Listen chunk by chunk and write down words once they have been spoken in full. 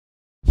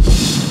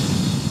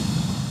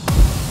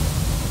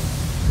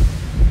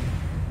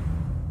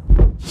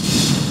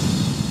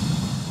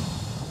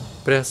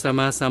ព្រះសម្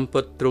មាសម្ពុ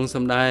ទ្ធទ្រង់ស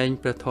ម្ដែង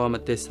ព្រះធ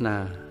ម៌ទេសនា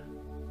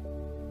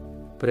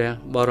ព្រះ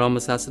បរម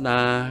សាស្តា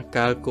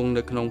កាលគង់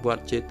នៅក្នុងវ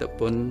ត្តចេត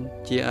ពុន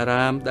ជាអា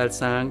រាមដែល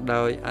សាង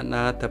ដោយអ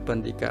នាថប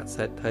ណ្ឌិក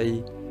សេដ្ឋី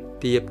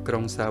ទៀបក្រុ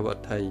ងសាវ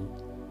ត្ថី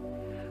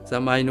ស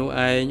ម័យនោះ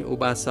ឯងឧ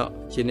បាសក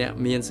ជាអ្នក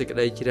មានសេចក្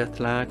តីជ្រះ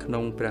ថ្លាក្នុ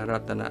ងព្រះរ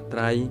តនត្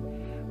រ័យ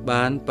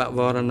បានបវ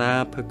រណា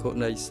ភិក្ខុ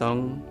នៃស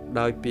ង្ឃ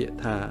ដោយពាក្យ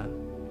ថា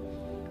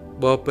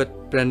បបិទ្ធ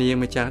ព្រះនាង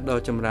ម្ចាស់ដ៏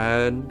ចម្រើ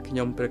នខ្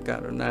ញុំព្រះក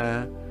រុណា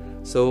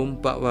សូម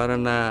បវរ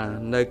ណា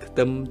នៅខ្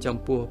ទឹមចំ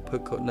ពោះភិ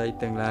ក្ខុនី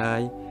ទាំងឡា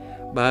យ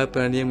បើព្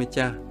រះនាងម្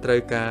ចាស់ត្រូ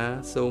វការ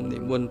សូមនិ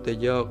មន្តទៅ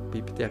យកពី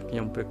ផ្ទះខ្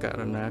ញុំព្រះក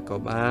រុណាក៏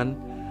បាន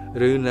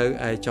ឬនៅ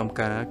ឯចំ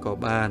ការក៏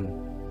បាន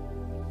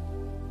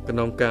ក្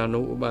នុងកាល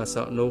នោះឧបាស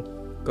កនោះ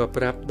ក៏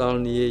ប្រាប់ដល់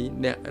នាយ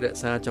អ្នករក្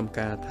សាចំ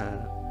ការថា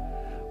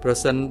ប្រ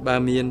សិនបើ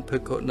មានភិ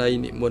ក្ខុនី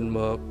និមន្តម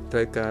កត្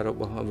រូវការរ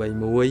បស់អ្វី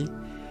មួយ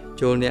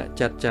ចូលអ្នក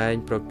ចាត់ចែង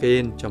ប្រគេ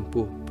នចំ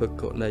ពោះភិក្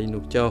ខុនី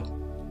នោះចុះ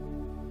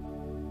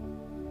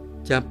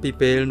ចាប់ពី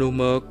ពេលនោះ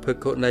មកភិ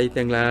ក្ខុនី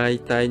ទាំងឡាយ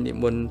តែងនិ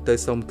មន្តទៅ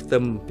សុំខ្ទឹ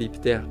មពី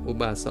ផ្ទះឧ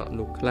បាសក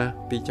នោះខ្លះ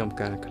ពីចំ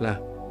ការខ្លះ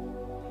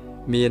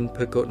មាន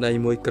ភិក្ខុនី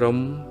មួយក្រុម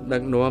ដឹ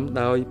កនាំ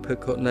ដោយភិ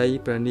ក្ខុនី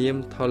ព្រះនាម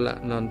ថល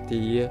នន្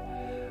ទា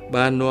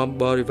បាននាំ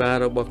បរិវារ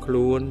របស់ខ្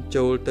លួន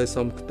ចូលទៅ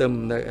សុំខ្ទឹម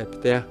នៅឯ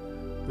ផ្ទះ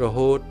រ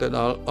ហូតទៅ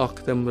ដល់អស់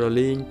ខ្ទឹមរ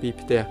លីងពី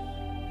ផ្ទះ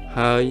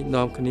ហើយ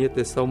នាំគ្នា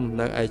ទៅសុំ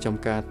នៅឯចំ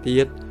ការទៀ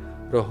ត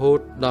រហូត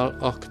ដល់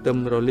អស់ខ្ទឹម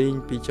រលីង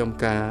ពីចំ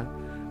ការ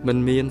មិន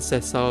មាន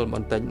សេះសល់ប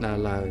ន្តិចណា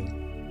ឡើយ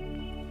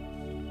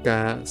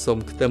ការសុំ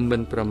ខ្ទឹមមិ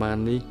នប្រមាណ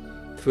នេះ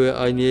ធ្វើ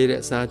ឲ្យនាយរ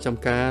ក្សាចំ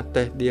ការ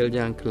តេះដៀល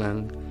យ៉ាងខ្លាំង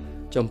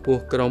ចំពោះ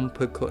ក្រុម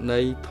ភិក្ខុនី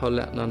ថល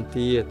នន្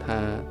ទា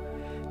ថា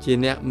ជា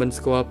អ្នកមិន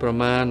ស្គាល់ប្រ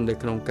មាណនៅ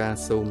ក្នុងការ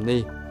សូម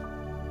នេះ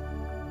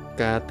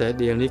ការតេះ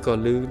ដៀលនេះក៏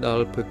ឮដ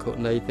ល់ភិក្ខុ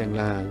នីទាំង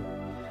ឡាយ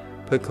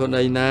ភិក្ខុ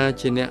នីណា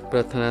ជាអ្នកប្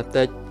រាថ្នា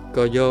តិច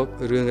ក៏យក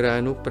រឿងរ៉ាវ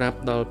នោះប្រាប់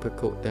ដល់ភិក្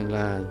ខុទាំង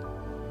ឡាយ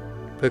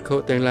ភិក្ខុ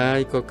ទាំងឡាយ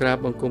ក៏ក្រាប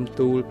បង្គំ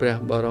ទូលព្រះ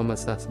បរម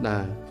សាស្តា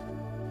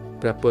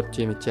ព្រះពុទ្ធ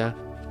ជាម្ចាស់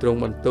ទ្រង់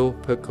បន្ទោស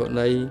ភិក្ខុ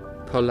នី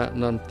ថល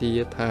នន្ទា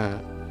ថា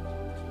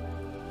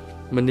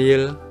មនា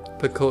ល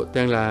ភិក្ខុ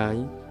ទាំងឡាយ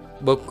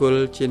បុគ្គល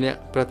ជាអ្នក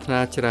ប្រាថ្នា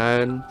ច្រើ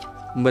ន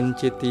មិន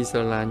ជាទីស្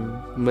រឡាញ់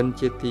មិន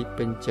ជាទី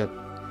ពេញចិត្ត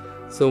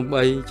សូម្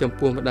បីចំ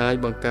ពោះម្ដាយ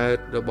បង្កើត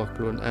របស់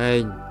ខ្លួនឯ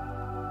ង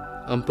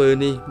អំពើ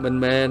នេះមិន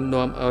មែន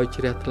នាំឲ្យ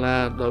ជ្រះថ្លា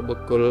ដល់បុ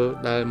គ្គល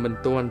ដែលមិន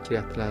ទាន់ជ្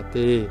រះថ្លា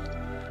ទេ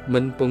មិ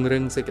នពង្រឹ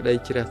ងសេចក្តី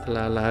ជ្រះថ្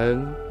លាឡើង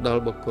ដ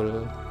ល់បុគ្គល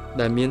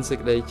ដែលមានសេច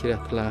ក្តីជ្រះ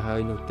ថ្លាហើ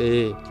យនោះទេ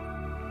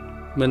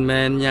មិន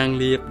មែនញ៉ាំង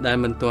លៀបដែល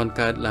មិនទាន់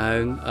កើតឡើ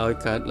ងឲ្យ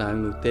កើតឡើង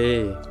នោះទេ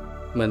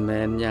មិន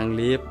មែនញ៉ាំង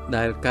លៀប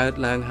ដែលកើត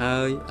ឡើងហើ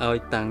យឲ្យ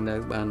តាំងនៅ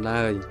បាន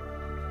ឡើយ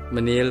ម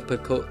នាលភិ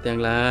ក្ខុទាំង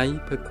ឡាយ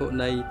ភិក្ខុ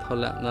នីថ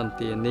លនន្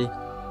ទានេះ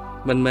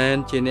មិនមែន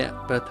ជាអ្នក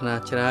ប្រាថ្នា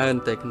ច្រើន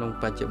តែក្នុង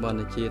បច្ចុប្បន្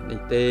នជាតិនេះ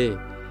ទេ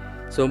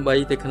សូម្បី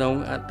តែក្នុង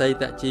អតី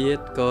តជា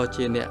តិក៏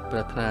ជាអ្នកប្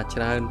រាថ្នាច្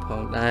រើនផ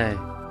ងដែរ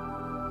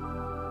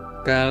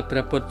កាលព្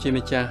រះពុទ្ធជា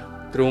ម្ចាស់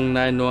ទ្រង់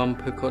ណែនាំ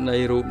ភិក្ខុនី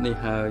រូបនេះ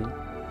ហើយ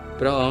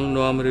ព្រះអង្គ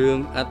នាំរឿង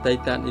អតី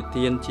តនិ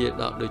ទានជា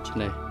ដកដូច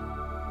នេះ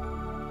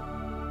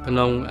ក្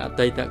នុងអ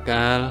តីត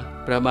កាល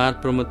ព្រះបាទ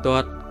ព្រហ្មទ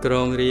ត្តគ្រ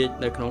ងរាជ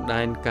នៅក្នុង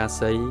ដែនកា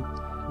សី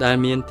ដែល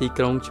មានទី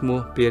ក្រុងឈ្មោះ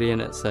ពារា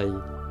ណសី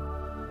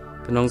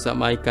ក្នុងស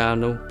ម័យកាល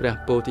នោះព្រះ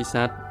ពោធិស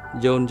ត្វ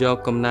យោនយក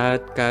កំណើត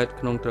កើត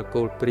ក្នុងត្រ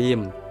កូលព្រាហ្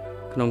មណ៍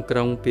ក្នុងក្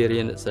រុងពា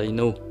រាណសី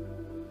នោះ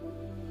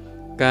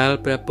កាល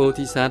ព្រះពោ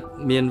ធិសត្វ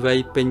មានវ័យ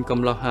ពេញកំ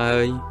ឡោះហើ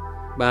យ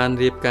បាន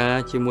រៀបការ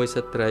ជាមួយ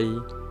ស្ត្រី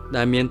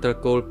ដែលមានត្រ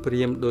កូលព្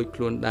រាហ្មណ៍ដូចខ្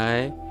លួនដែរ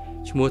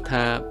ឈ្មោះ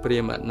ថាព្រា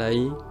ហ្មណី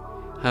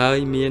ហើយ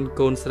មាន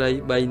កូនស្រី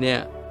3នា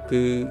ក់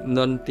គឺន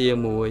ន្ទា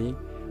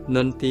1ន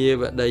ន្ទា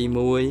វតី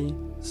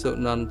1សុ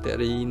នន្ទ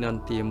រីន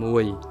ន្ទា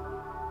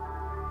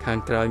1ខាង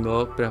ក្រោយម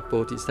កព្រះពោ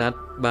ធិសត្វ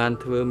បាន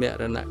ធ្វើម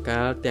រណ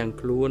កាលទាំង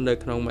ខ្លួននៅ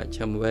ក្នុងមជ្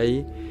ឈិមវ័យ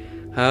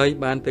ហើយ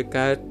បានទៅ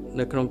កើត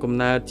នៅក្នុងកំ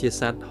ណើតជា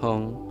សត្វហ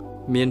ង្ស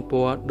មានព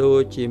ណ៌ដូច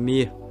ជា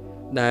មាស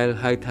ដែល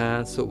ហៅថា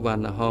សុវ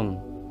ណ្ណហង្ស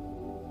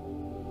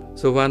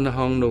សុវណ្ណហ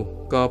ង្សនោះ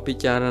ក៏ពិ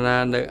ចារណា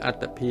នៅអត្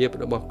តភាព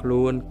របស់ខ្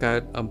លួនកើ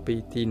តអំពី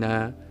ទីណា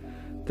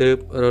ទើប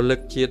រលឹក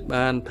ជាតិ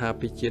បានថា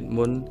ពីជាតិ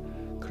មុន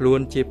ខ្លួន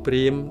ជាព្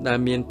រាហ្មណ៍ដែល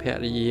មានភ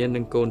រិយានិ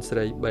ងកូនស្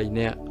រី3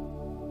នាក់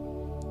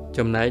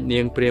ចំណែកនា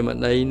ងព្រាហ្ម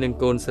ណីនិង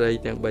កូនស្រី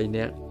ទាំង3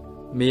នាក់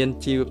មាន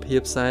ជីវភា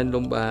ពសែន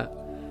លំបាក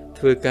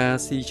ធ្វើការ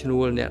ស៊ីឈ្នួ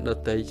លអ្នកដ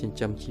ទៃចិញ្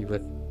ចឹមជីវិ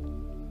ត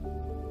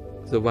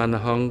សុវណ្ណ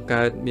ហង្ស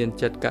កើតមាន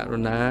ចិត្តករុ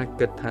ណា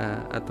គិតថា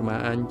អាត្មា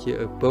អញជា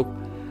ឪពុក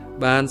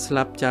បានស្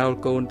លាប់ចោល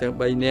កូនទាំង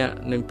3នាក់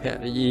និងភ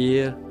រិយា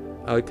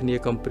ឲ្យគ្នា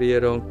កំព្រា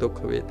រងទុក្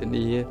ខវេទ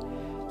នា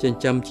ចិ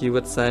ញ្ចឹមជី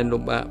វិតសែន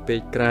លំបាកពេក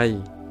ក្រៃ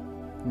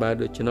បើ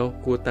ដូច្នោះ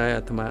គួរតែ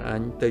អាត្មាអ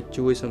ញទៅ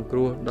ជួយសង្គ្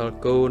រោះដល់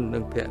កូននិ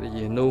ងភរិ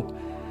យានោះ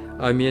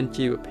ឲ្យមាន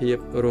ជីវភាព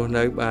រស់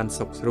នៅបាន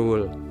សុខស្រួល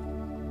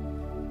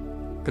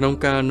ក្នុង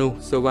កាលនោះ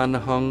សុវណ្ណ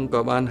ហង្ស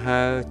ក៏បាន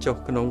ហើរចុះ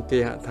ក្នុងគេ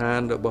ហដ្ឋាន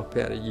របស់ភ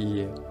រិយា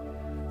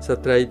ស្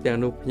ត្រីទាំង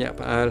នោះភ្ញាក់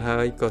ផ្អើលហើ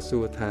យក៏សួ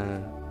រថា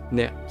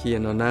អ្នកជាន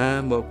រណា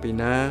មកពី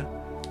ណា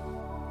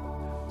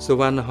សុ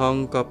វណ្ណហង្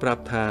សក៏ប្រា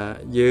ប់ថា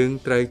យើង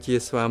ត្រូវជា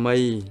ស្វាមី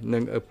និ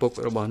ងឪពុក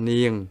របស់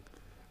នាង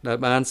ដែល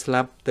បានស្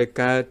លាប់ទៅ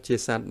កើតជា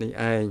សត្វនេះ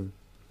ឯង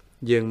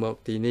យើងមក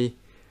ទីនេះ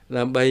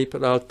ដើម្បី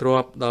ផ្ដល់ទ្រ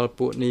ព្យដល់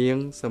ពួកនាង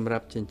សម្រា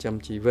ប់ចិញ្ចឹម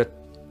ជីវិត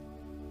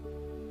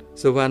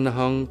សុវណ្ណហ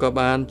ង្សក៏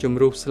បានជំ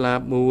រុះស្លាប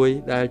មួយ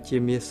ដែលជា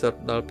មាសសុទ្ធ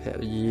ដល់ភ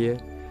រិយា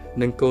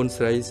និងកូន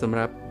ស្រីសម្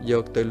រាប់យ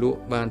កទៅលក់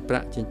បានប្រា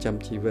ក់ចិញ្ចឹម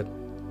ជីវិត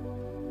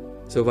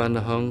សុវណ្ណ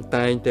ហង្ស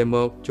តែងតែម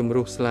កជំ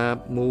រុះស្លាប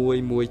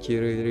មួយជា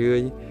រឿ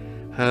យ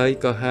ហើយ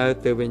ក៏ហើរ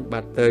ទៅវិញ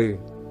បាត់ទៅ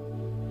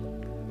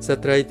ស្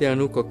ត្រីទាំង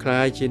នោះក៏คล้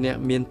ายជាអ្នក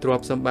មានទ្រ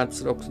ព្យសម្បត្តិ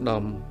ស្ដុកស្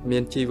ដំមា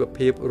នជីវ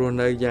ភាពរស់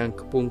នៅយ៉ាង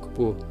ខ្ពង់ខ្ព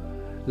ស់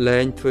លែ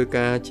ងធ្វើ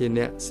ការជា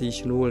អ្នកស៊ី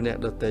ឈ្នួលអ្នក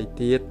ដទៃ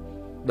ទៀត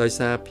ដោយ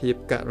សារភាព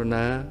ករុ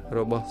ណារ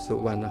បស់សុ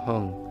វណ្ណហ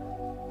ង្ស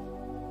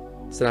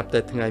ស្រាប់តែ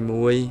ថ្ងៃ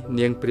មួយ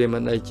នាងព្រាហ្ម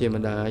ណីជា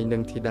ម្ដាយនិ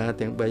ងធីតា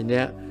ទាំង3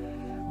នាក់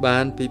បា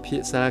នពិភា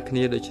ក្សាគ្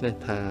នាដូច្នេះ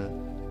ថា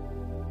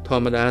ធ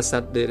ម្មតាស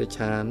ត្វដេរ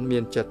ឆានមា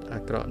នចិត្តអា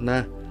ក្រក់ណា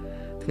ស់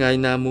ថ្ងៃ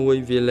ណាមួយ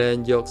វាលែង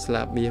យកស្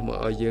លាបមាសមក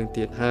ឲ្យយើង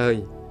ទៀតហើយ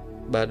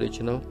បើដូ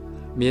ច្នោះ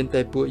មាន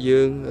តែពួក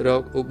យើងរ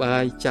កឧបា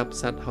យចាប់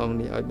សត្វហង្ស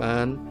នេះឲ្យបា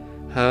ន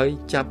ហើយ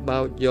ចាប់បោ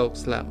ចយក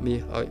ស្លាបមាស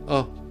ឲ្យអ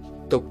ស់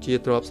ទុកជា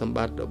ទ្រព្យសម្ប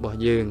ត្តិរបស់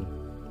យើង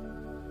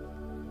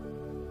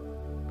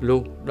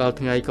លុះដល់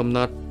ថ្ងៃកំណ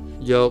ត់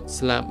យក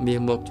ស្លាបមាស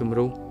មកជំ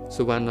រុះ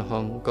សុវណ្ណហ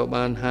ង្សក៏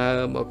បានហើរ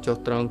មកចុះ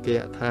ត្រង់គេហ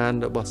ដ្ឋាន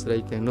របស់ស្រី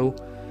ទាំងនោះ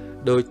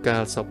ដោយកា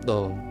លសពដ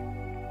ង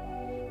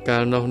កា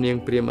លនោះនាង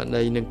ព្រាហ្ម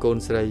ណីនិងកូន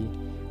ស្រី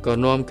ក៏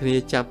នាំគ្នា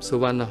ចាប់សុ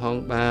វណ្ណហង្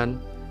សបាន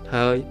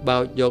ហើយបោ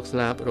ចយកស្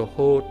លាបរ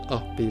ហូតអ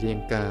ស់ពីរា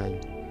ងកាយ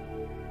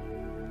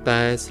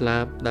តែស្លា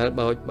បដែល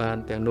បោចបាន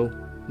ទាំងនោះ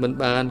មិន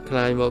បានคล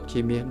ายមកជា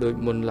មាសដូច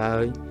មុនឡើ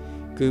យ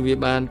គឺវា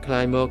បានคลา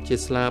ยមកជា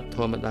ស្លាបធ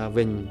ម្មតា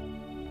វិញ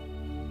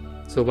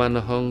សុវណ្ណ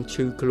ហង្ស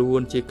ឈឺខ្លួ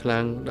នជាខ្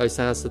លាំងដោយ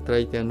សារស្ត្រី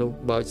ទាំងនោះ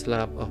បោចស្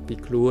លាបអស់ពី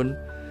ខ្លួន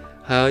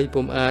ហើយ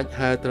ពុំអាច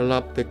ហើរត្រឡ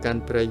ប់ទៅកា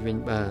ន់ព្រៃវិញ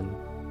បាន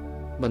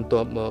បន្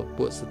ទាប់មក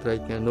ពួកស្ត្រី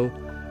ទាំងនោះ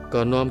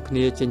ក៏នាំគ្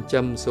នាចិញ្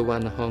ចឹមសុវ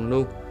ណ្ណហង្ស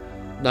នោះ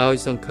ដោយ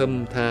សង្ឃឹម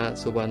ថា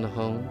សុវណ្ណហ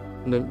ង្ស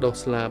នឹងដុស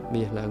ស្លាប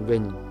មាសឡើងវិ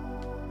ញ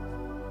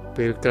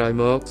ពេលក្រោយ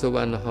មកសុវ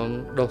ណ្ណហង្ស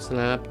ដុសស្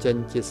លាបចេញ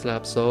ជាស្លា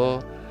បស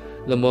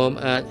ល្មម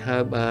អាចហើ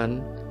របាន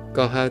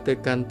ក៏ហើរទៅ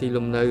កាន់ទី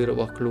លំនៅរ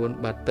បស់ខ្លួន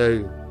បាត់ទៅ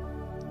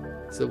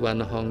សុវណ្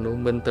ណហង្សនោះ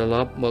មិនត្រឡ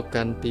ប់មក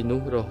កាន់ទី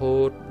នោះរហូ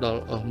តដ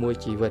ល់អស់មួយ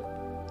ជីវិត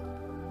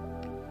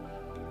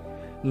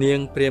នាង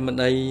ព្រាហ្ម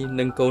ណី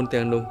និងកូន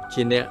ទាំងនោះ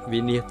ជាអ្នកវិ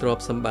នាសទ្រ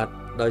ព្យសម្បត្តិ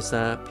ដោយ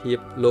សារភាព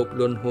លោភ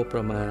លន់ហួសប្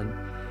រមាណ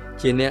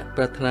ជាអ្នក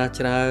ប្រាថ្នា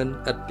ច្រើន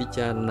ឥតពិ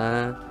ចារណា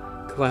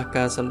ខ្វះ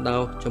ការសន្តោ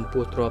សចំ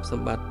ពោះទ្រព្យស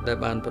ម្បត្តិដែល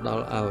បានផ្ដ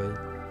ល់ឲ្យ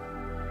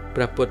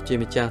ព្រះពុទ្ធជា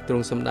ម្ចាស់ទ្រ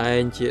ង់សម្ដែង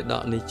ជាដ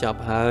កនេះចប់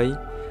ហើយ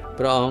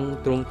ព្រះអង្គ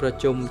ទ្រង់ប្រ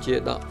ជុំជា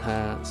ដកថា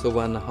សុវ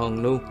ណ្ណហង្ស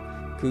នោះ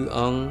គឺអ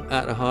ង្គអ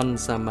រហន្ត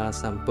សម្មា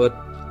សម្ពុទ្ធ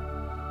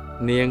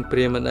នាងព្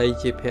រាហ្មណី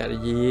ជាភរិ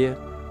យា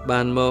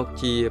បានមក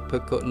ជាភិ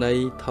ក្ខុនី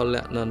ថល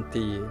នន្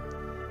ទា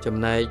ចំ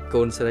ណែក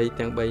កូនស្រី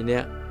ទាំង3នា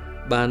ក់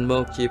បានម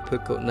កជាភិ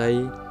ក្ខុនី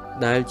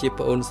ដែលជា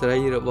ប្អូនស្រី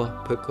របស់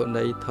ភិក្ខុ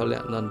នីថល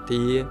នន្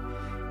ទា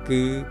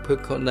គឺភិ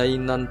ក្ខុនី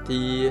នន្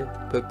ទា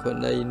ភិក្ខុ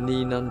នីនី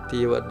នន្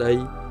ទាវតី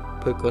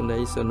ភិក្ខុនី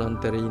សុនន្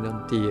តរីន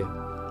ន្ទា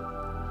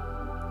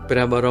ព្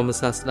រះបរម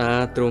សាស្តា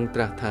ទ្រង់ត្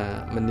រាស់ថា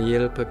មនា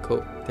លភិក្ខុ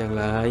ទាំង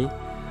ឡាយ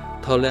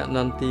ថលន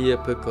ន្ទា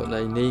ភិក្ខុ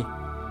នីនេះ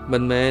មិ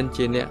នមែន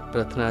ជាអ្នកប្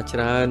រាថ្នាច្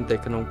រើនតែ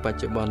ក្នុងបច្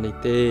ចុប្បន្ននេះ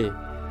ទេ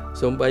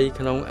សូម្បី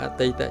ក្នុងអ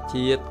តីត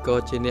ជាតិក៏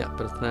ជាអ្នក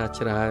ប្រាថ្នា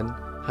ច្រើន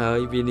ហើយ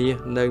វិនាស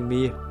នៅ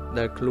មាស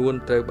ដែលខ្លួន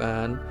ត្រូវបា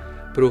ន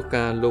ព្រោះ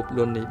ការលោភល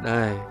ន់នេះ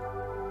ដែរ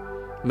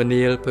ម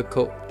នាលភិក្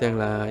ខុទាំង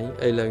ឡាយ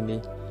ឥឡូវ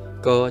នេះ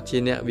ក៏ជា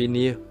អ្នកវិ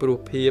នាសព្រោះ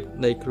ភាព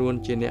នៃខ្លួន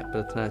ជាអ្នកប្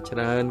រាថ្នាច្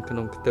រើនក្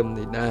នុងខ្ទឹម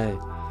នេះដែរ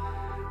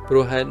ព្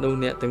រោះហេតុនោះ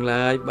អ្នកទាំង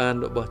ឡាយបាន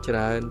របស់ច្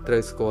រើនត្រូ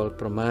វស្គាល់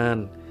ប្រមាណ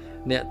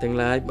អ្នកទាំង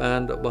ឡាយបា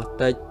នរបស់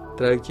តិច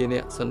ត្រូវជាអ្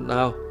នកសន្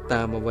តោស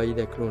តាមអ្វី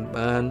ដែលខ្លួន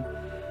បាន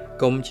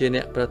កុំជាអ្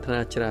នកប្រាថ្នា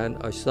ច្រើន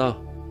ឲ្យសោះ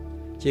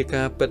ជា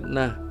ការពិត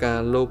ណាស់កា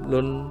រលោភល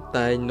ន់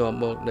តែងនាំ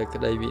មកនូវក្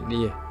តីវិ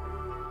នាស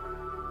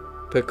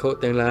ភិក្ខុ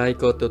ទាំងឡាយ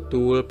ក៏ទ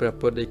ទួលព្រះ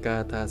ពុទ្ធដីកា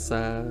ថា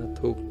សា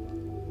ធុ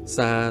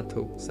សា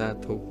ធុសា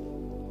ធុ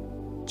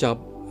ច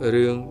ប់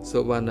រឿងសុ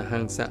វណ្ណហ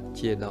ង្សៈ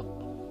ជាដក